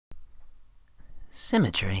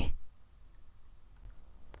Symmetry.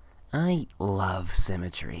 I love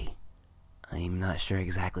Symmetry. I'm not sure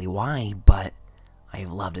exactly why, but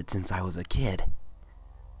I've loved it since I was a kid.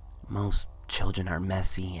 Most children are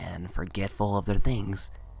messy and forgetful of their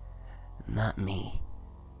things. Not me.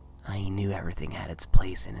 I knew everything had its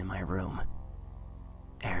place in my room.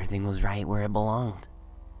 Everything was right where it belonged.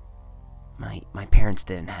 My parents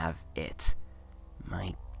didn't have it.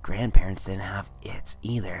 My grandparents didn't have it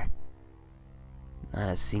either. Not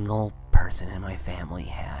a single person in my family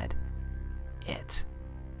had it.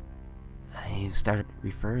 I started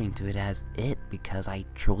referring to it as it because I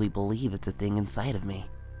truly believe it's a thing inside of me.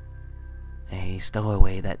 A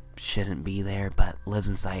stowaway that shouldn't be there but lives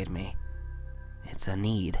inside me. It's a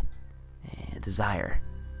need, a desire,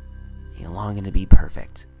 a longing to be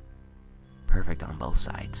perfect. Perfect on both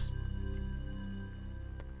sides.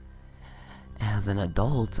 As an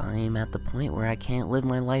adult, I'm at the point where I can't live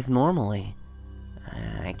my life normally.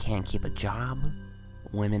 I can't keep a job.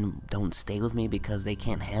 Women don't stay with me because they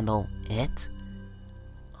can't handle it.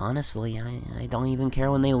 Honestly, I don't even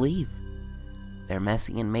care when they leave. They're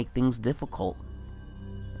messy and make things difficult.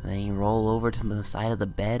 They roll over to the side of the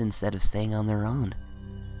bed instead of staying on their own.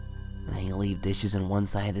 They leave dishes on one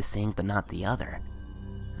side of the sink but not the other.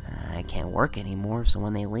 I can't work anymore, so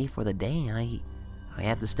when they leave for the day, I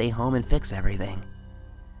have to stay home and fix everything.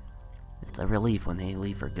 It's a relief when they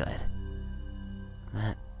leave for good.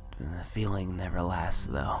 The feeling never lasts,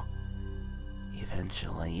 though.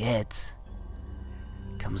 Eventually, it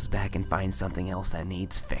comes back and finds something else that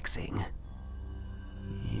needs fixing.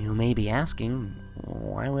 You may be asking,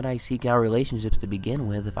 why would I seek out relationships to begin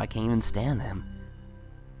with if I can't even stand them?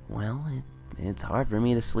 Well, it's hard for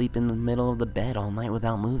me to sleep in the middle of the bed all night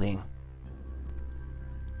without moving.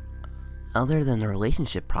 Other than the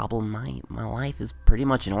relationship problem, my life is pretty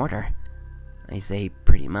much in order. I say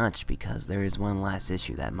pretty much because there is one last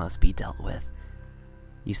issue that must be dealt with.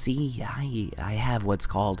 You see, I have what's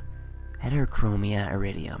called heterochromia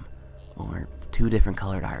iridium, or two different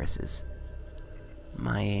colored irises.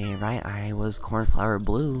 My right eye was cornflower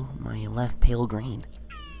blue, my left pale green.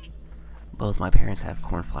 Both my parents have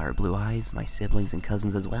cornflower blue eyes, my siblings and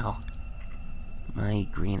cousins as well. My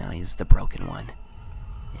green eye is the broken one.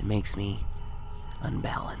 It makes me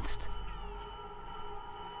unbalanced.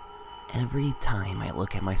 Every time I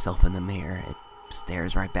look at myself in the mirror, it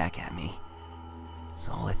stares right back at me. It's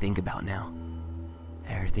all I think about now.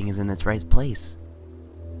 Everything is in its right place,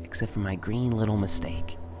 except for my green little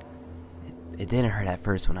mistake. It didn't hurt at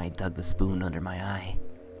first when I dug the spoon under my eye.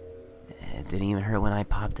 It didn't even hurt when I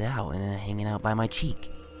popped it out and it hanging out by my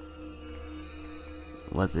cheek.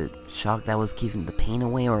 Was it shock that was keeping the pain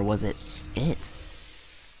away, or was it?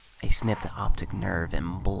 I snipped the optic nerve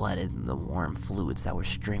and blooded the warm fluids that were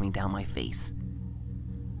streaming down my face.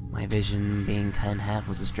 My vision being cut in half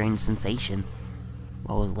was a strange sensation.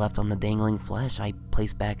 What was left on the dangling flesh I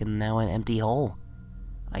placed back in now an empty hole.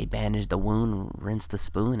 I bandaged the wound, rinsed the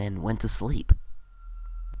spoon, and went to sleep.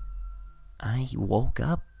 I woke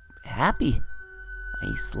up happy.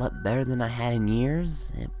 I slept better than I had in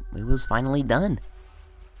years. It was finally done.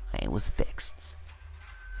 I was fixed.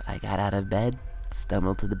 I got out of bed,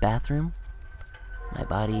 stumbled to the bathroom. My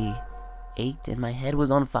body ached and my head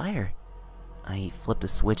was on fire. I flipped a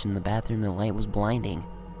switch in the bathroom and the light was blinding.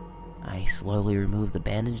 I slowly removed the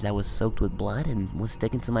bandage that was soaked with blood and was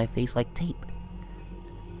sticking to my face like tape.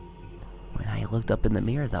 When I looked up in the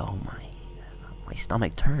mirror, though, my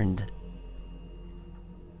stomach turned.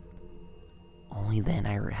 Only then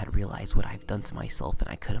I had realized what I've done to myself, and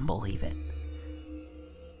I couldn't believe it.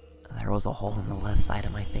 There was a hole in the left side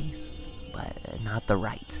of my face, but not the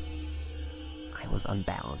right. I was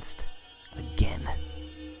unbalanced. Again.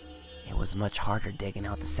 It was much harder digging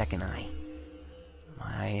out the second eye.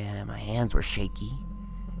 My hands were shaky,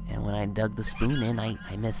 and when I dug the spoon in, I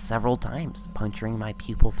missed several times, puncturing my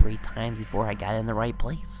pupil 3 times before I got in the right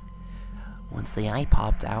place. Once the eye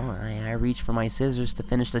popped out, I reached for my scissors to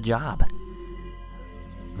finish the job.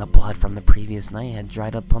 The blood from the previous night had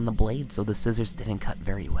dried up on the blade, so the scissors didn't cut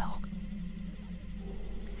very well.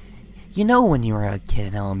 You know when you were a kid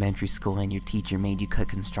in elementary school and your teacher made you cut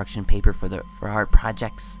construction paper for art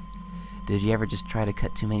projects? Did you ever just try to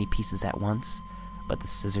cut too many pieces at once, but the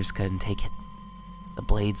scissors couldn't take it? The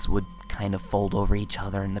blades would kind of fold over each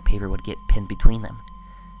other and the paper would get pinned between them.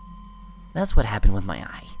 That's what happened with my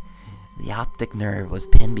eye. The optic nerve was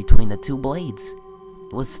pinned between the 2 blades.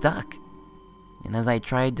 It was stuck. And as I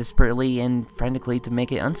tried desperately and frantically to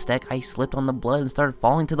make it unstuck, I slipped on the blood and started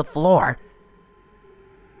falling to the floor.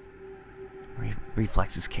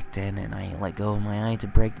 Reflexes kicked in, and I let go of my eye to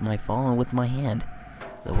break my fall with my hand.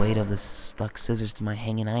 The weight of the stuck scissors to my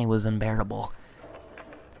hanging eye was unbearable.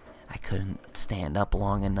 I couldn't stand up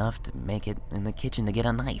long enough to make it in the kitchen to get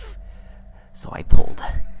a knife. So I pulled.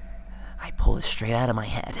 I pulled it straight out of my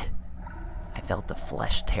head. I felt the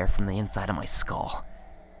flesh tear from the inside of my skull.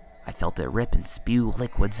 I felt it rip and spew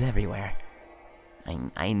liquids everywhere.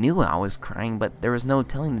 I knew I was crying, but there was no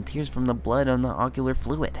telling the tears from the blood on the ocular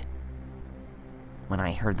fluid. When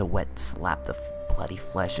I heard the wet slap the bloody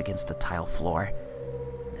flesh against the tile floor,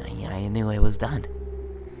 I knew it was done.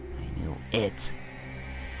 I knew it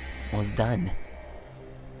was done.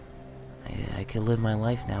 I could live my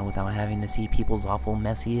life now without having to see people's awful,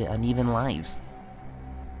 messy, uneven lives.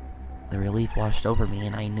 The relief washed over me,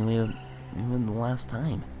 and I knew it even the last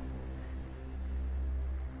time.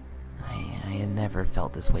 I had never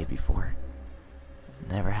felt this way before.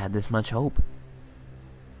 Never had this much hope.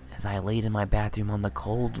 As I laid in my bathroom on the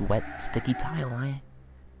cold, wet, sticky tile,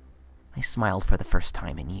 I smiled for the first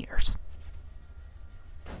time in years.